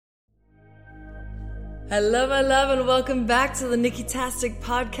Hello, and welcome back to the Nikki-tastic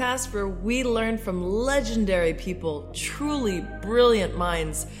podcast, where we learn from legendary people, truly brilliant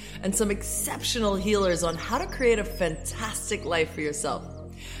minds, and some exceptional healers on how to create a fantastic life for yourself.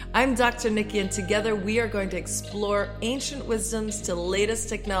 I'm Dr. Nikki, and together we are going to explore ancient wisdoms to latest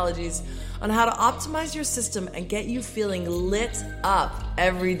technologies on how to optimize your system and get you feeling lit up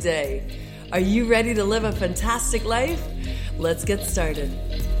every day. Are you ready to live a fantastic life? Let's get started.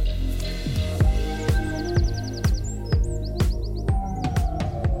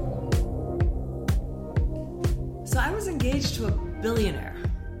 So I was engaged to a billionaire.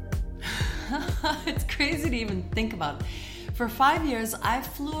 It's crazy to even think about. For 5 years, I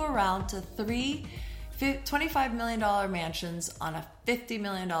flew around to three $25 million mansions on a $50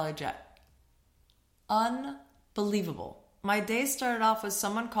 million jet. Unbelievable. My day started off with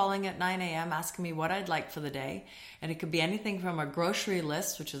someone calling at 9 a.m. asking me what I'd like for the day. And it could be anything from a grocery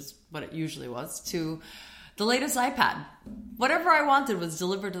list, which is what it usually was, to the latest iPad. Whatever I wanted was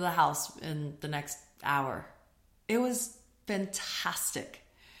delivered to the house in the next hour. It was fantastic.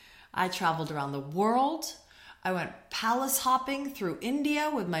 I traveled around the world. I went palace hopping through India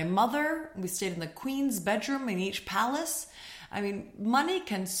with my mother. We stayed in the queen's bedroom in each palace. I mean, money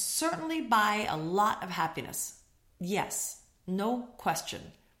can certainly buy a lot of happiness. Yes, no question.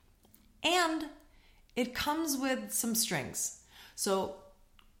 And it comes with some strings. So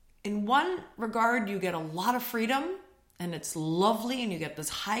in one regard, you get a lot of freedom and it's lovely and you get this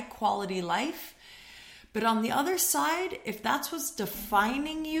high quality life. But on the other side, if that's what's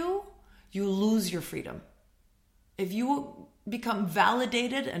defining you, you lose your freedom. If you become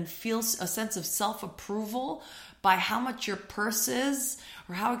validated and feel a sense of self-approval by how much your purse is,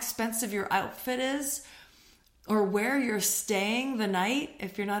 or how expensive your outfit is, or where you're staying the night,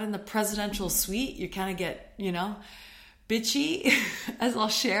 if you're not in the presidential suite, you kind of get, bitchy, as I'll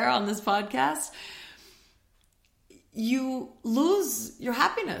share on this podcast, you lose your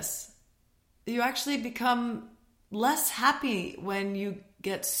happiness. You actually become less happy when you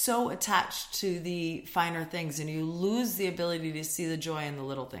get so attached to the finer things and you lose the ability to see the joy in the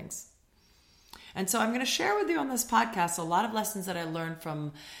little things. And so I'm going to share with you on this podcast a lot of lessons that I learned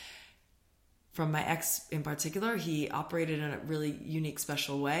from my ex in particular. He operated in a really unique,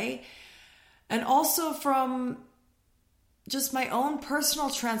 special way. And also from just my own personal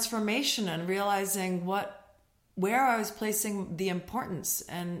transformation and realizing where I was placing the importance.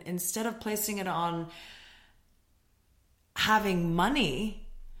 And instead of placing it on having money,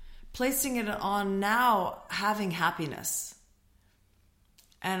 placing it on now having happiness.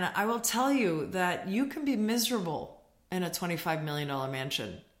 And I will tell you that you can be miserable in a $25 million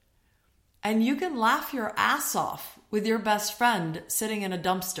mansion. And you can laugh your ass off with your best friend sitting in a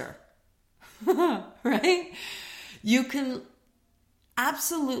dumpster. Right? You can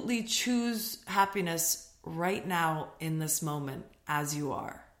absolutely choose happiness right now in this moment as you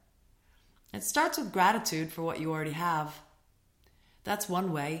are. It starts with gratitude for what you already have. That's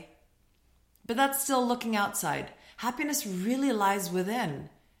one way. But that's still looking outside. Happiness really lies within.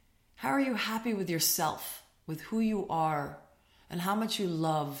 How are you happy with yourself, with who you are, and how much you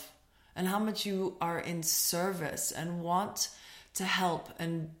love, and how much you are in service and want to help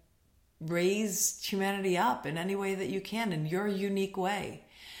and raise humanity up in any way that you can, in your unique way?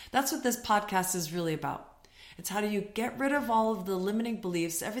 That's what this podcast is really about. It's how do you get rid of all of the limiting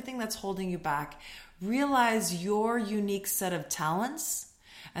beliefs, everything that's holding you back, realize your unique set of talents,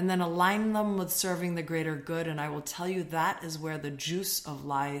 and then align them with serving the greater good. And I will tell you that is where the juice of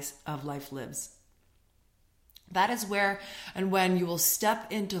life lives. That is where and when you will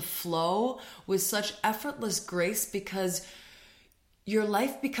step into flow with such effortless grace, because your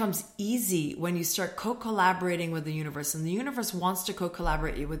life becomes easy when you start co-collaborating with the universe, and the universe wants to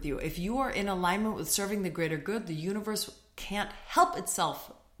co-collaborate with you. If you are in alignment with serving the greater good, the universe can't help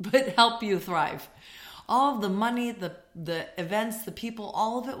itself but help you thrive. All of the money, the events, the people,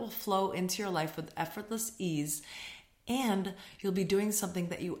 all of it will flow into your life with effortless ease, and you'll be doing something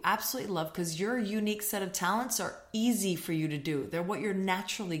that you absolutely love because your unique set of talents are easy for you to do. They're what you're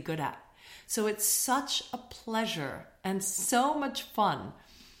naturally good at. So it's such a pleasure and so much fun.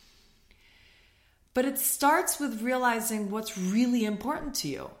 But it starts with realizing what's really important to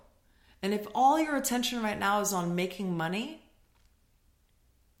you. And if all your attention right now is on making money,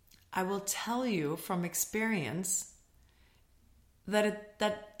 I will tell you from experience that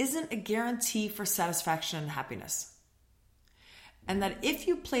that isn't a guarantee for satisfaction and happiness. And that if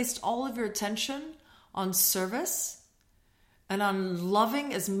you placed all of your attention on service and on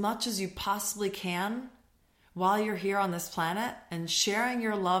loving as much as you possibly can while you're here on this planet and sharing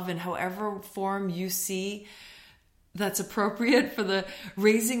your love in however form you see that's appropriate for the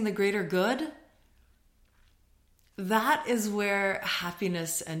raising the greater good, that is where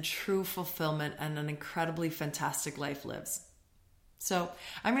happiness and true fulfillment and an incredibly fantastic life lives. So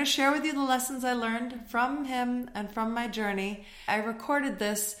I'm going to share with you the lessons I learned from him and from my journey. I recorded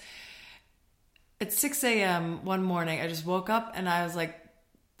this at 6 a.m. one morning. I just woke up and I was like,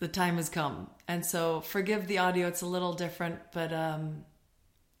 the time has come. And so forgive the audio. It's a little different, but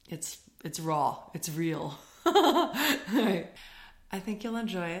it's raw. It's real. I think you'll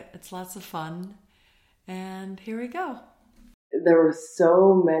enjoy it. It's lots of fun. And here we go. There were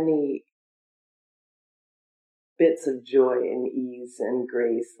so many bits of joy and ease and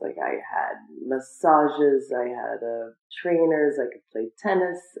grace. Like I had massages, I had trainers, I could play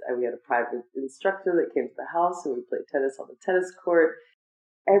tennis. We had a private instructor that came to the house and we played tennis on the tennis court.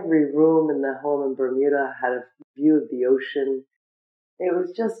 Every room in the home in Bermuda had a view of the ocean. It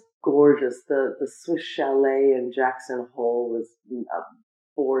was just gorgeous. The Swiss Chalet in Jackson Hole was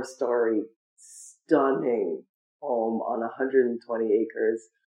a 4-story, stunning home on 120 acres.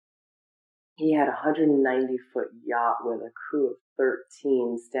 He had a 190-foot yacht with a crew of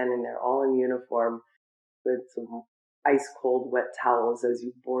 13 standing there, all in uniform, with some ice-cold wet towels as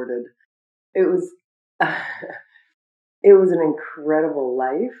you boarded. It was, it was an incredible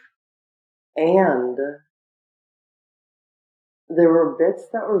life, and there were bits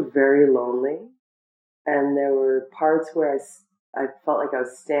that were very lonely, and there were parts where I felt like I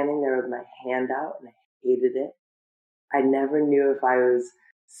was standing there with my hand out, and I hated it. I never knew if I was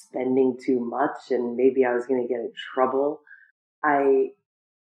spending too much and maybe I was going to get in trouble. I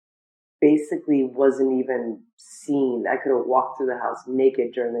basically wasn't even seen. I could have walked through the house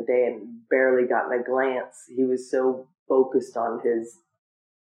naked during the day and barely gotten a glance. He was so focused on his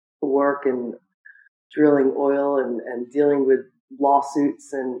work and drilling oil and dealing with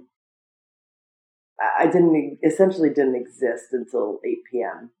lawsuits, and I essentially didn't exist until 8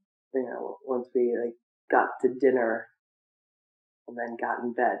 p.m. Once we got to dinner and then got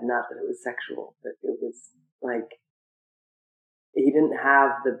in bed. Not that it was sexual, but it was like he didn't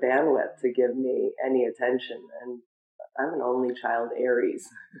have the bandwidth to give me any attention. And I'm an only child Aries.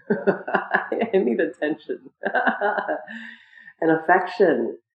 I need attention and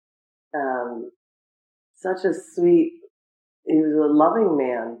affection. Such a sweet, he was a loving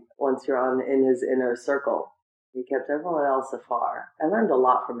man once you're in his inner circle. He kept everyone else afar. I learned a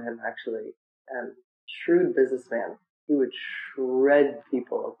lot from him, actually. Shrewd businessman. He would shred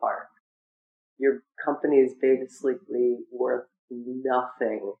people apart. Your company is basically worth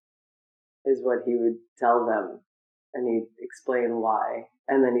nothing, is what he would tell them. And he'd explain why.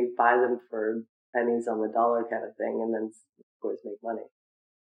 And then he'd buy them for pennies on the dollar kind of thing, and then, of course, make money.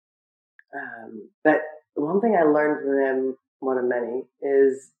 But one thing I learned from him, one of many,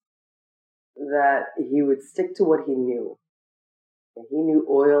 is that he would stick to what he knew. He knew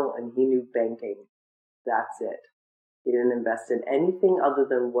oil and he knew banking. That's it. He didn't invest in anything other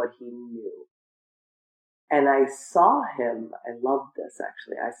than what he knew. And I saw him, I loved this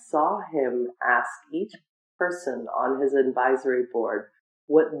actually, I saw him ask each person on his advisory board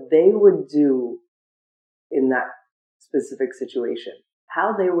what they would do in that specific situation,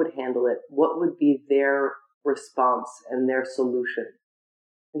 how they would handle it, what would be their response and their solution.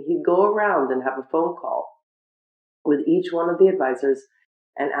 And he'd go around and have a phone call with each one of the advisors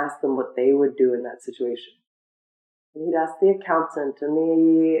and ask them what they would do in that situation. And he'd ask the accountant and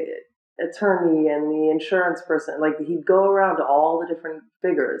the attorney and the insurance person. He'd go around to all the different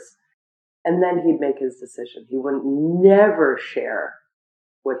figures, and then he'd make his decision. He would never share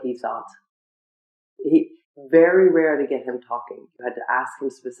what he thought. Very rare to get him talking. You had to ask him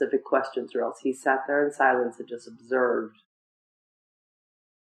specific questions, or else he sat there in silence and just observed.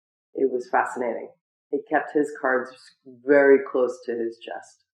 It was fascinating. He kept his cards very close to his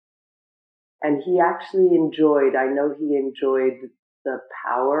chest. And he actually enjoyed the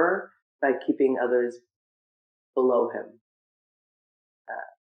power by keeping others below him.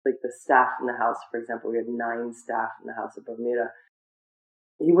 Like the staff in the house, for example, we had 9 staff in the house of Bermuda.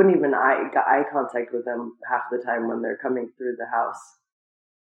 He wouldn't even got eye contact with them half the time when they're coming through the house.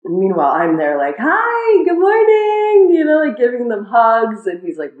 And meanwhile, I'm there like, hi, good morning, giving them hugs. And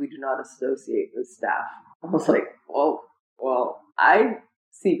he's like, we do not associate with staff. I was like, oh, well, I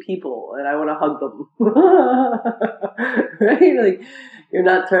see people and I want to hug them. Right? You're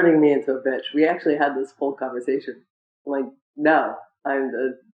not turning me into a bitch. We actually had this full conversation. I'm like, no,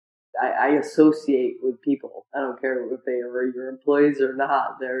 I associate with people. I don't care if they are your employees or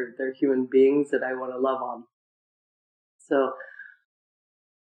not. They're human beings that I want to love on. So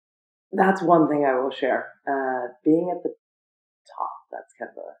that's one thing I will share. Being at the top, that's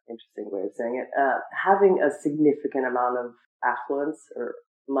kind of an interesting way of saying it. Having a significant amount of affluence or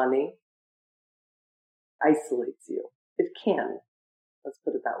money isolates you. It can. Let's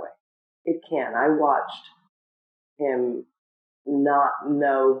put it that way. It can. I watched him not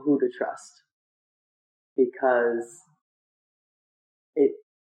know who to trust because it,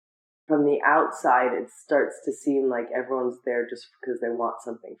 from the outside, it starts to seem like everyone's there just because they want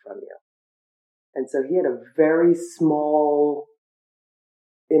something from you. And so he had a very small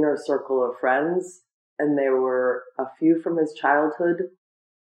inner circle of friends, and there were a few from his childhood,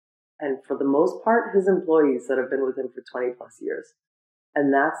 and for the most part, his employees that have been with him for 20 plus years.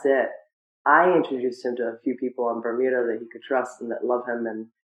 And that's it. I introduced him to a few people on Bermuda that he could trust and that love him, and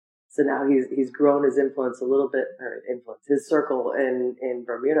so now he's grown his influence a little bit, or his circle in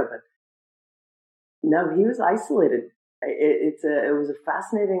Bermuda. But no, he was isolated. It was a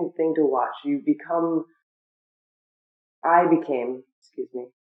fascinating thing to watch. I became, excuse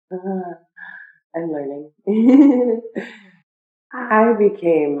me, I'm learning. I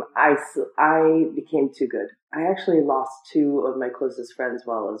became too good. I actually lost two of my closest friends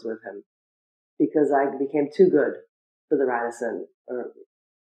while I was with him because I became too good for the Radisson.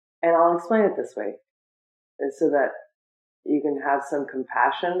 And I'll explain it this way, so that you can have some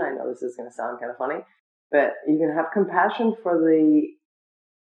compassion. I know this is going to sound kind of funny, but you can have compassion for the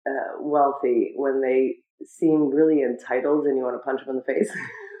wealthy when they seem really entitled and you want to punch them in the face.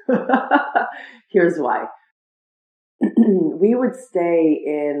 Here's why. We would stay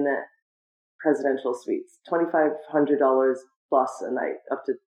in presidential suites, $2,500 plus a night, up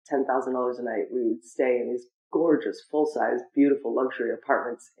to $10,000 a night. We would stay in these gorgeous, full-size, beautiful luxury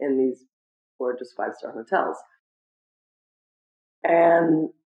apartments in these gorgeous 5-star hotels.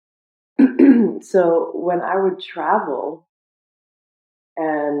 And so when I would travel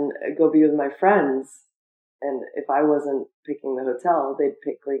and go be with my friends, and if I wasn't picking the hotel, they'd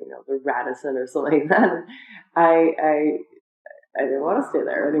pick the Radisson or something like that. I didn't want to stay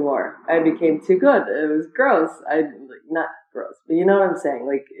there anymore. I became too good. It was gross. Not gross, but you know what I'm saying?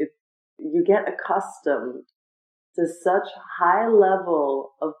 You get accustomed to such high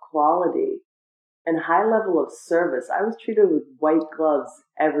level of quality and high level of service. I was treated with white gloves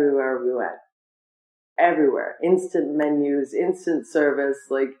everywhere we went. Everywhere. Instant menus, instant service,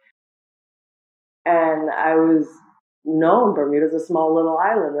 and I was known, Bermuda's a small little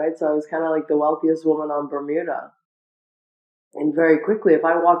island, right? So I was kind of like the wealthiest woman on Bermuda. And very quickly, if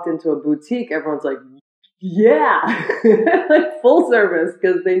I walked into a boutique, everyone's like, yeah, full service,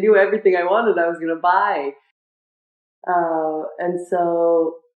 because they knew everything I wanted I was going to buy. And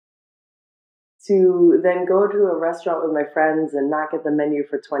so to then go to a restaurant with my friends and not get the menu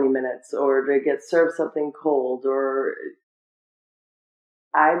for 20 minutes or to get served something cold, or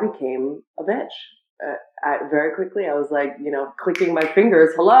I became a bitch. Very quickly, I was clicking my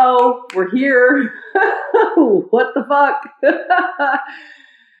fingers. Hello, we're here. What the fuck?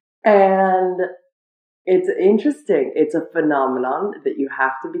 And it's interesting. It's a phenomenon that you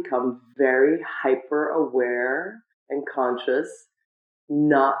have to become very hyper aware and conscious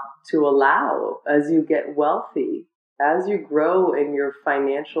not to allow as you get wealthy, as you grow in your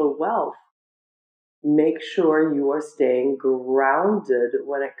financial wealth. Make sure you are staying grounded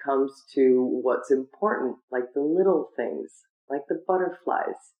when it comes to what's important, like the little things, like the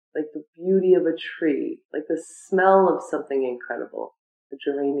butterflies, like the beauty of a tree, like the smell of something incredible, the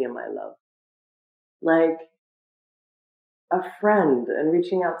geranium I love, like a friend, and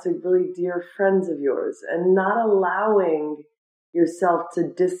reaching out to really dear friends of yours and not allowing yourself to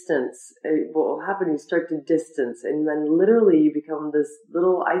distance. What will happen, you start to distance, and then literally you become this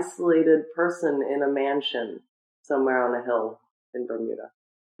little isolated person in a mansion somewhere on a hill in Bermuda.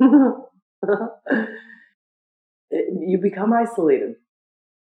 You become isolated.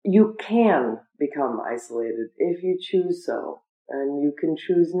 You can become isolated if you choose so, and you can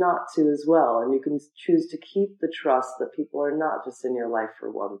choose not to as well, and you can choose to keep the trust that people are not just in your life for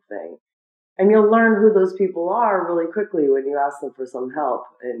one thing. And you'll learn who those people are really quickly when you ask them for some help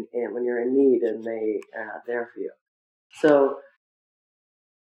and when you're in need and they are not there for you.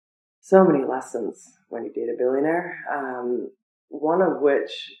 So many lessons when you date a billionaire. One of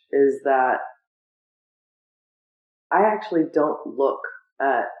which is that I actually don't look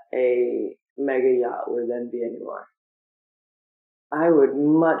at a mega yacht with envy anymore. I would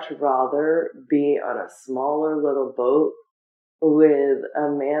much rather be on a smaller little boat with a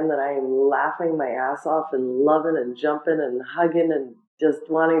man that I am laughing my ass off and loving and jumping and hugging and just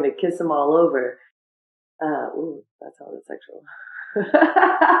wanting to kiss him all over. That sounded sexual.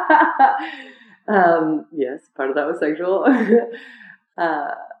 Yes, part of that was sexual.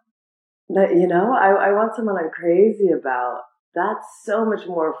 But, I want someone I'm crazy about. That's so much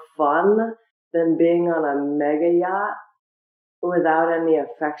more fun than being on a mega yacht without any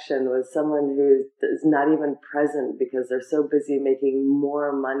affection with someone who is not even present because they're so busy making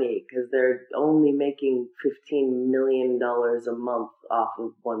more money because they're only making $15 million a month off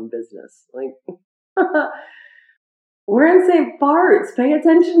of one business. Like, we're in same parts. Pay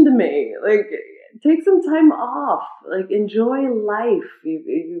attention to me. Like, take some time off. Like, enjoy life.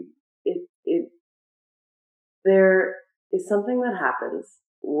 There is something that happens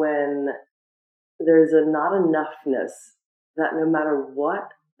when there's a not enoughness, that no matter what,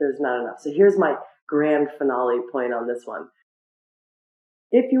 there's not enough. So here's my grand finale point on this one.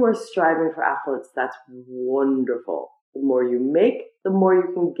 If you are striving for affluence, that's wonderful. The more you make, the more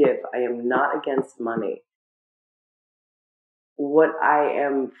you can give. I am not against money. What I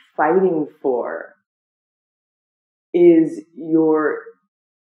am fighting for is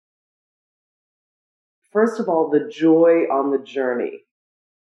first of all, the joy on the journey.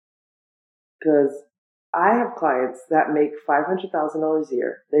 Because I have clients that make $500,000 a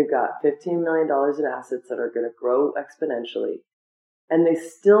year. They've got $15 million in assets that are going to grow exponentially. And they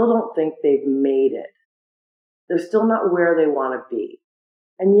still don't think they've made it. They're still not where they want to be.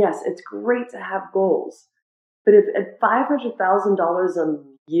 And yes, it's great to have goals. But if at $500,000 a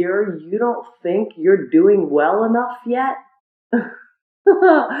year, you don't think you're doing well enough yet,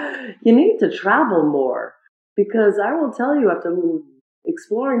 you need to travel more. Because I will tell you, after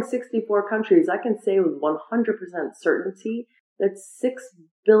exploring 64 countries, I can say with 100% certainty that 6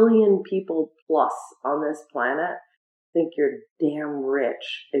 billion people plus on this planet think you're damn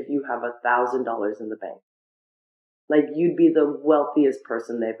rich if you have $1,000 in the bank. Like, you'd be the wealthiest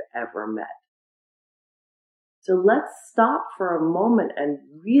person they've ever met. So let's stop for a moment and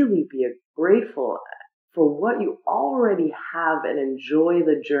really be grateful for what you already have and enjoy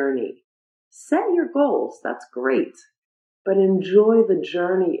the journey. Set your goals. That's great. But enjoy the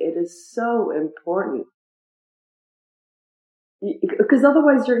journey. It is so important. Because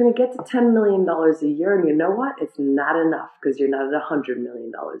otherwise you're going to get to $10 million a year, and you know what? It's not enough because you're not at $100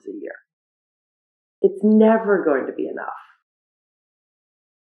 million a year. It's never going to be enough.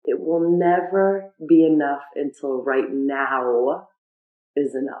 It will never be enough until right now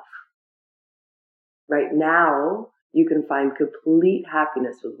is enough. Right now, you can find complete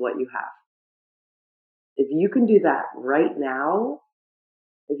happiness with what you have. If you can do that right now,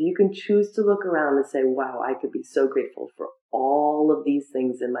 if you can choose to look around and say, wow, I could be so grateful for all of these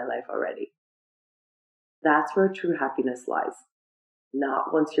things in my life already. That's where true happiness lies.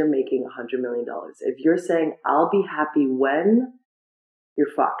 Not once you're making $100 million. If you're saying, I'll be happy when, you're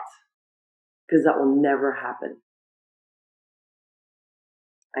fucked. Because that will never happen.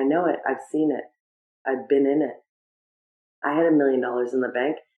 I know it. I've seen it. I've been in it. I had $1 million in the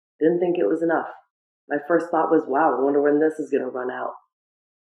bank. Didn't think it was enough. My first thought was, wow, I wonder when this is going to run out.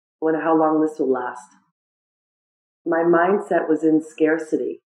 I wonder how long this will last. My mindset was in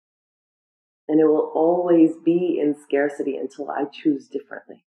scarcity. And it will always be in scarcity until I choose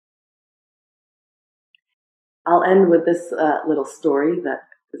differently. I'll end with this little story that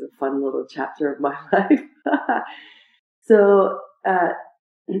is a fun little chapter of my life. So,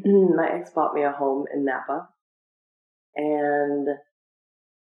 my ex bought me a home in Napa. And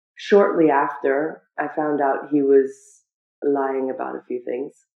shortly after, I found out he was lying about a few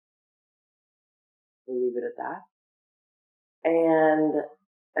things. We'll leave it at that.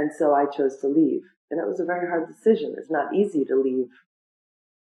 And so I chose to leave. And it was a very hard decision. It's not easy to leave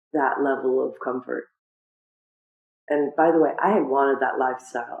that level of comfort. And by the way, I had wanted that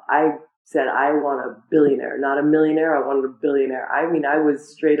lifestyle. I said, I want a billionaire, not a millionaire. I wanted a billionaire. I mean, I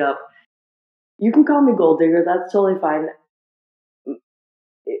was straight up, you can call me gold digger. That's totally fine.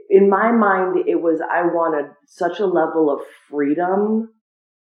 In my mind, it was, I wanted such a level of freedom.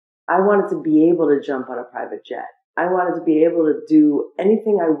 I wanted to be able to jump on a private jet. I wanted to be able to do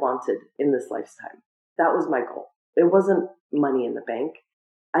anything I wanted in this lifetime. That was my goal. It wasn't money in the bank.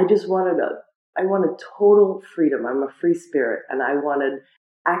 I just wanted I wanted total freedom. I'm a free spirit, and I wanted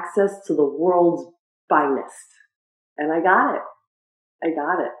access to the world's finest. And I got it.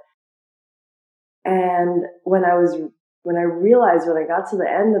 And when I got to the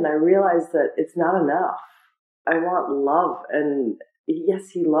end and I realized that it's not enough. I want love. And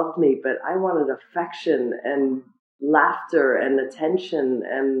yes, he loved me, but I wanted affection and laughter and attention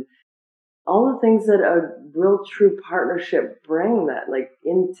and all the things that a real true partnership bring, that like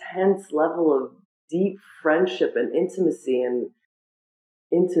intense level of deep friendship and intimacy. And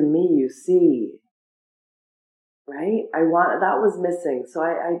into me, you see, right? That was missing. So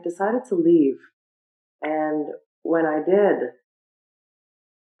I decided to leave. And when I did,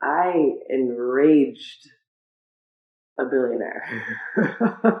 I enraged a billionaire.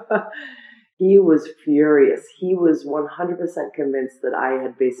 He was furious. He was 100% convinced that I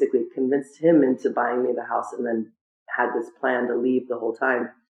had basically convinced him into buying me the house and then had this plan to leave the whole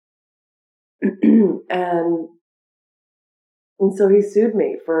time. and so he sued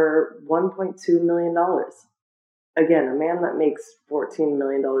me for $1.2 million. Again, a man that makes $14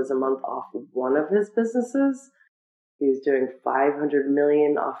 million a month off of one of his businesses. He was doing $500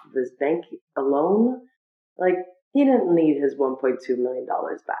 million off of his bank alone. Like, he didn't need his $1.2 million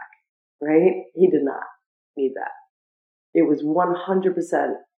back, right? He did not need that. It was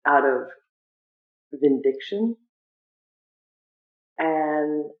 100% out of vindication.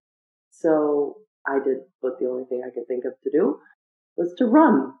 And so I did what the only thing I could think of to do was to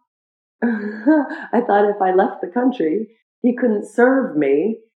run. I thought if I left the country, he couldn't serve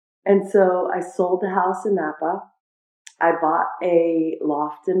me. And so I sold the house in Napa. I bought a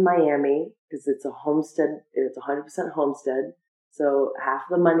loft in Miami because it's a homestead. It's 100% homestead. So half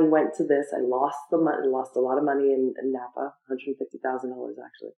the money went to this. I lost the money, lost a lot of money in Napa, $150,000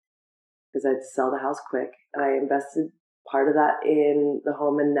 actually, because I had to sell the house quick. And I invested part of that in the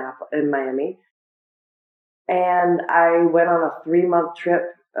home in Napa, in Miami. And I went on a 3-month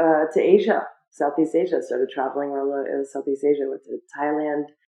trip to Asia, Southeast Asia. Started traveling around Southeast Asia. Went to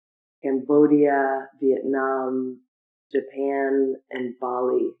Thailand, Cambodia, Vietnam, Japan, and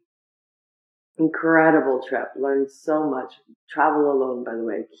Bali. Incredible trip. Learned so much. Travel alone, by the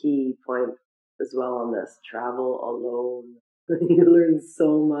way, key point as well on this. Travel alone. You learn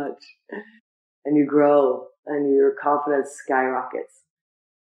so much. And you grow, and your confidence skyrockets.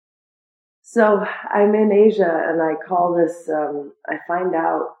 So I'm in Asia, and I call this, I find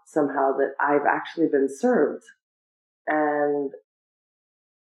out somehow that I've actually been served. And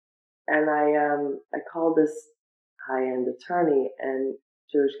I called this high-end attorney and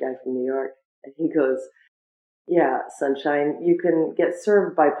Jewish guy from New York, and he goes, yeah, sunshine, you can get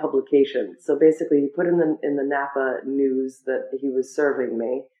served by publication. So basically he put in the Napa news that he was serving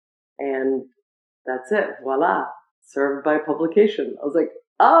me, and that's it. Voila. Served by publication. I was like,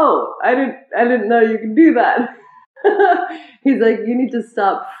 oh, I didn't know you could do that. He's like, you need to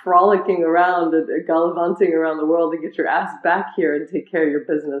stop frolicking around and gallivanting around the world and get your ass back here and take care of your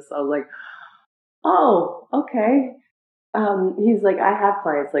business. I was like, oh, okay. He's like, I have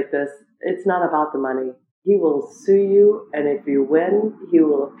clients like this. It's not about the money. He will sue you, and if you win, he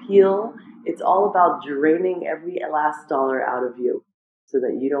will appeal. It's all about draining every last dollar out of you so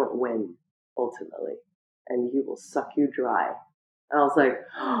that you don't win, ultimately. And he will suck you dry. And I was like,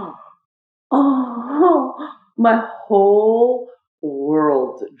 oh, my whole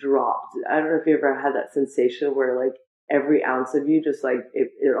world dropped. I don't know if you ever had that sensation where like every ounce of you just like,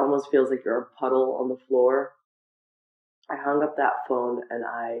 it almost feels like you're a puddle on the floor. I hung up that phone and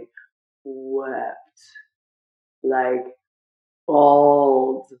I wept, like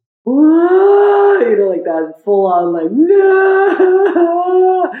bawled, you know, like that full on, like,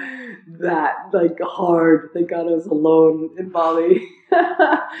 no, that like hard. Thank God I was alone in Bali.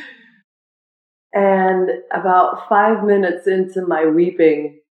 And about 5 minutes into my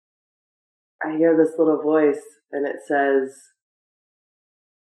weeping, I hear this little voice and it says,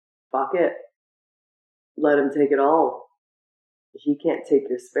 fuck it. Let him take it all. He can't take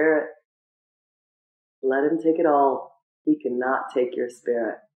your spirit. Let him take it all. He cannot take your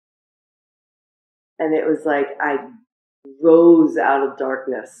spirit. And it was like I rose out of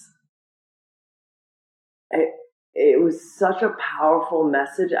darkness. It was such a powerful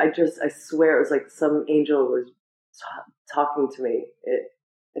message. I swear it was like some angel was talking to me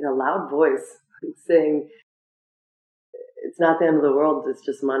in a loud voice, saying, it's not the end of the world, it's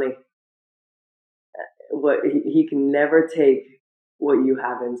just money. What he can never take what you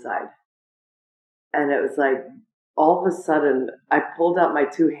have inside. And it was like, all of a sudden, I pulled out my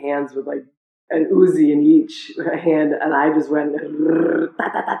 2 hands with like an Uzi in each hand, and I just went, like,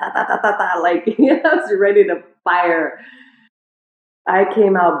 I was ready to fire. I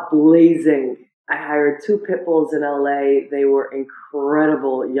came out blazing. I hired 2 pit bulls in LA. They were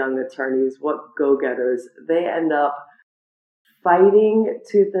incredible young attorneys. What go-getters. They end up fighting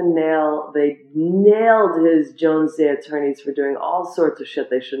tooth and nail. They nailed his Jones Day attorneys for doing all sorts of shit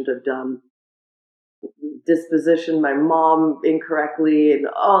they shouldn't have done. Dispositioned my mom incorrectly, and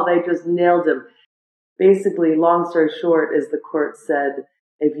they just nailed him. Basically, long story short, is the court said,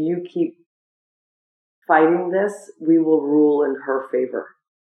 if you keep fighting this, we will rule in her favor.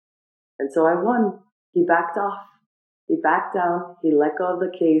 And so I won. He backed off. He backed down. He let go of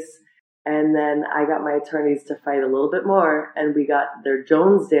the case. And then I got my attorneys to fight a little bit more, and we got their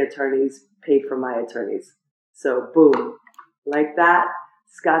Jones Day attorneys paid for my attorneys. So boom, like that,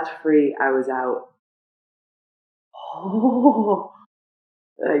 scotch-free, I was out. Oh,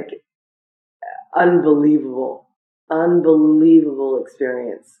 like Unbelievable, unbelievable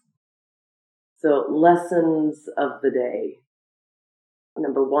experience. So lessons of the day.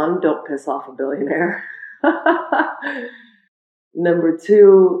 Number one, don't piss off a billionaire. Number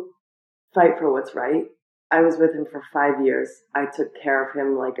two, fight for what's right. I was with him for 5 years. I took care of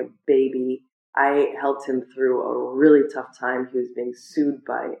him like a baby. I helped him through a really tough time. He was being sued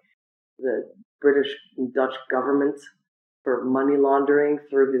by the British and Dutch government for money laundering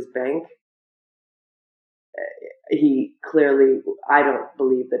through his bank. He clearly, I don't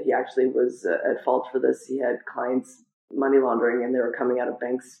believe that he actually was at fault for this. He had clients money laundering and they were coming out of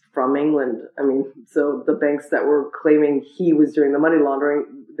banks from England. I mean, so the banks that were claiming he was doing the money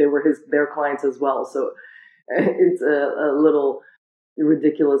laundering, they were their clients as well. So it's a little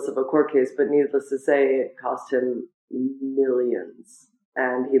ridiculous of a court case, but needless to say, it cost him millions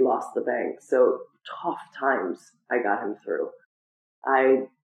and he lost the bank. So tough times I got him through. I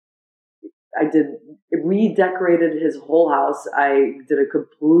redecorated his whole house. I did a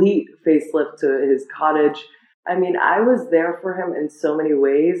complete facelift to his cottage. I mean, I was there for him in so many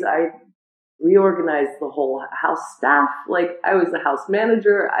ways. I reorganized the whole house staff. Like, I was the house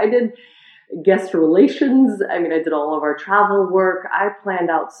manager. I did guest relations. I mean, I did all of our travel work. I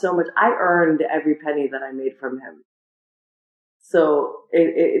planned out so much. I earned every penny that I made from him. So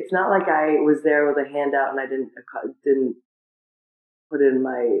it's not like I was there with a handout and I didn't put in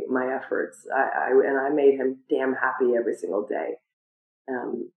my efforts. I made him damn happy every single day.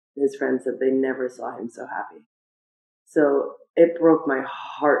 His friends said they never saw him so happy. So it broke my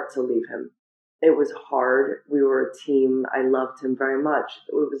heart to leave him. It was hard. We were a team. I loved him very much.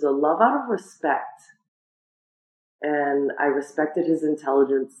 It was a love out of respect. And I respected his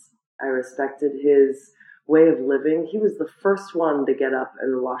intelligence. I respected his way of living. He was the first one to get up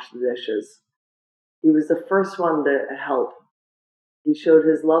and wash the dishes. He was the first one to help. He showed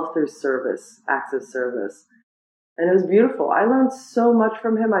his love through service, acts of service. And it was beautiful. I learned so much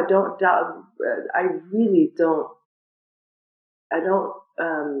from him. I don't doubt, I really don't,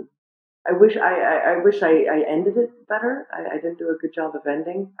 I wish I ended it better. I didn't do a good job of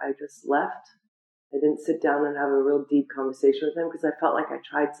ending. I just left. I didn't sit down and have a real deep conversation with him because I felt like I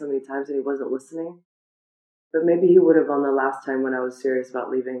tried so many times and he wasn't listening. But maybe he would have on the last time when I was serious about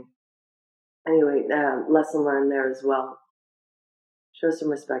leaving. Anyway, lesson learned there as well. Show some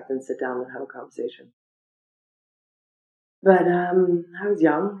respect and sit down and have a conversation. But I was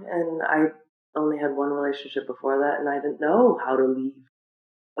young and I only had one relationship before that and I didn't know how to leave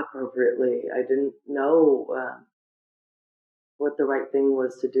appropriately. I didn't know what the right thing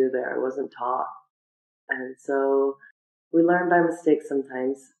was to do there. I wasn't taught. And so we learn by mistake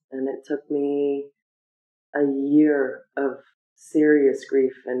sometimes. And it took me a year of serious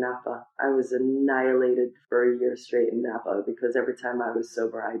grief in Napa. I was annihilated for a year straight in Napa because every time I was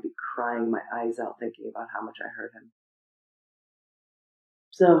sober, I'd be crying my eyes out thinking about how much I hurt him.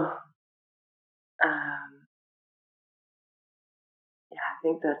 So, I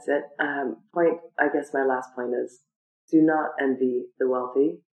think that's it. I guess my last point is, do not envy the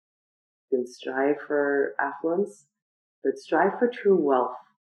wealthy. You can strive for affluence, but strive for true wealth.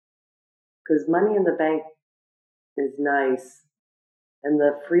 Because money in the bank is nice, and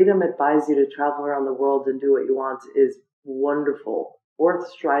the freedom it buys you to travel around the world and do what you want is wonderful, worth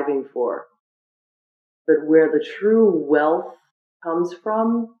striving for. But where the true wealth comes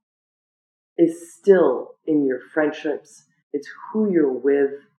from is still in your friendships. It's who you're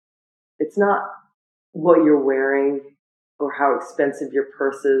with. It's not what you're wearing or how expensive your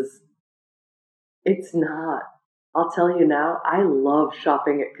purse is. It's not. I'll tell you now, I love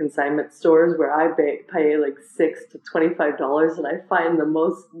shopping at consignment stores where I pay like $6 to $25 and I find the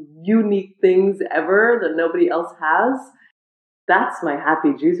most unique things ever that nobody else has. That's my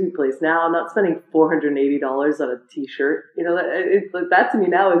happy juicy place now. I'm not spending $480 on a t-shirt. You know, that to me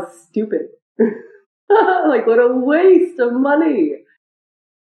now is stupid. Like, what a waste of money.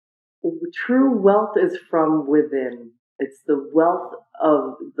 True wealth is from within. It's the wealth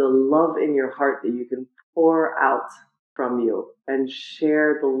of the love in your heart that you can pour out from you and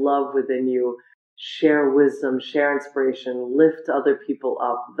share the love within you, share wisdom, share inspiration, lift other people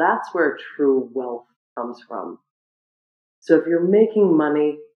up. That's where true wealth comes from. So if you're making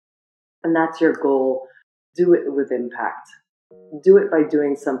money and that's your goal, do it with impact. Do it by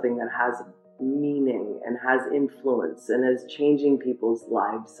doing something that has meaning and has influence and is changing people's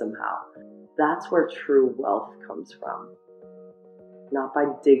lives somehow. That's where true wealth comes from. Not by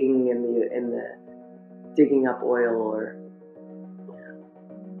digging digging up oil or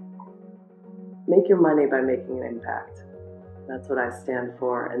make your money by making an impact. That's what I stand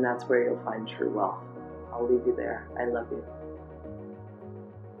for, and that's where you'll find true wealth. I'll leave you there. I love you.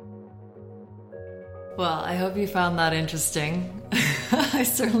 Well, I hope you found that interesting. I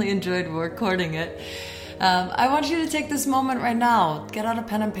certainly enjoyed recording it. I want you to take this moment right now, get out a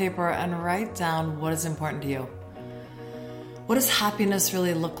pen and paper and write down what is important to you. What does happiness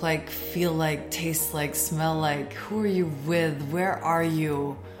really look like, feel like, taste like, smell like? Who are you with? Where are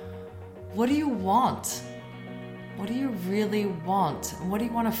you? What do you want? What do you really want? And what do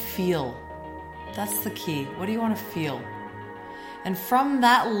you want to feel? That's the key. What do you want to feel? And from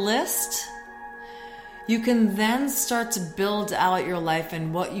that list, you can then start to build out your life,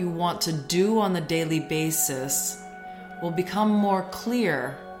 and what you want to do on the daily basis will become more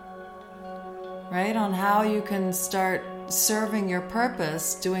clear, right? On how you can start serving your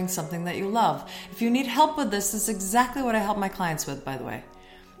purpose, doing something that you love. If you need help with this is exactly what I help my clients with, by the way,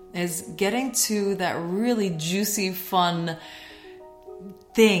 is getting to that really juicy, fun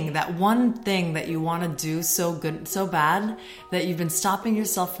thing, that one thing that you want to do so good, so bad, that you've been stopping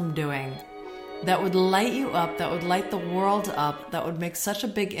yourself from doing, that would light you up, that would light the world up, that would make such a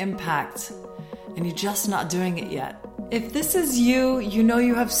big impact, and you're just not doing it yet. If this is you, you know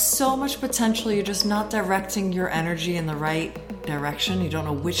you have so much potential, you're just not directing your energy in the right direction, you don't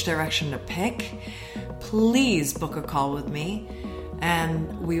know which direction to pick, please book a call with me,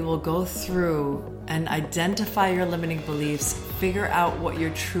 and we will go through and identify your limiting beliefs, figure out what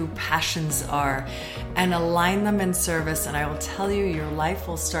your true passions are, and align them in service. And I will tell you, your life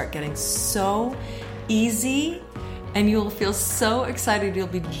will start getting so easy, and you will feel so excited. You'll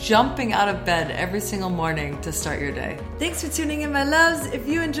be jumping out of bed every single morning to start your day. Thanks for tuning in, my loves. If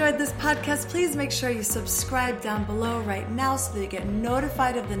you enjoyed this podcast, please make sure you subscribe down below right now so that you get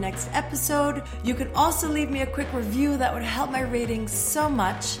notified of the next episode. You can also leave me a quick review. That would help my ratings so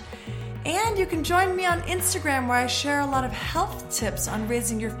much. And you can join me on Instagram, where I share a lot of health tips on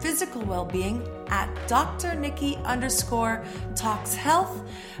raising your physical well-being at Dr. Nikki_talks health.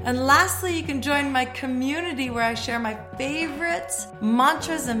 And lastly, you can join my community, where I share my favorite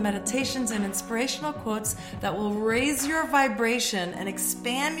mantras and meditations and inspirational quotes that will raise your vibration and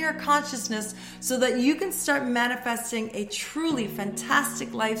expand your consciousness so that you can start manifesting a truly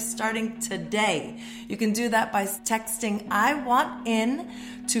fantastic life starting today. You can do that by texting I want in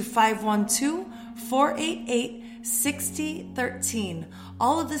to 512-488-6013.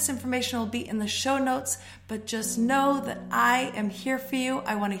 All of this information will be in the show notes, but just know that I am here for you.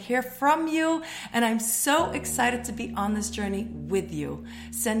 I want to hear from you, and I'm so excited to be on this journey with you.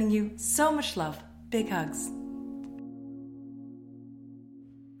 Sending you so much love. Big hugs.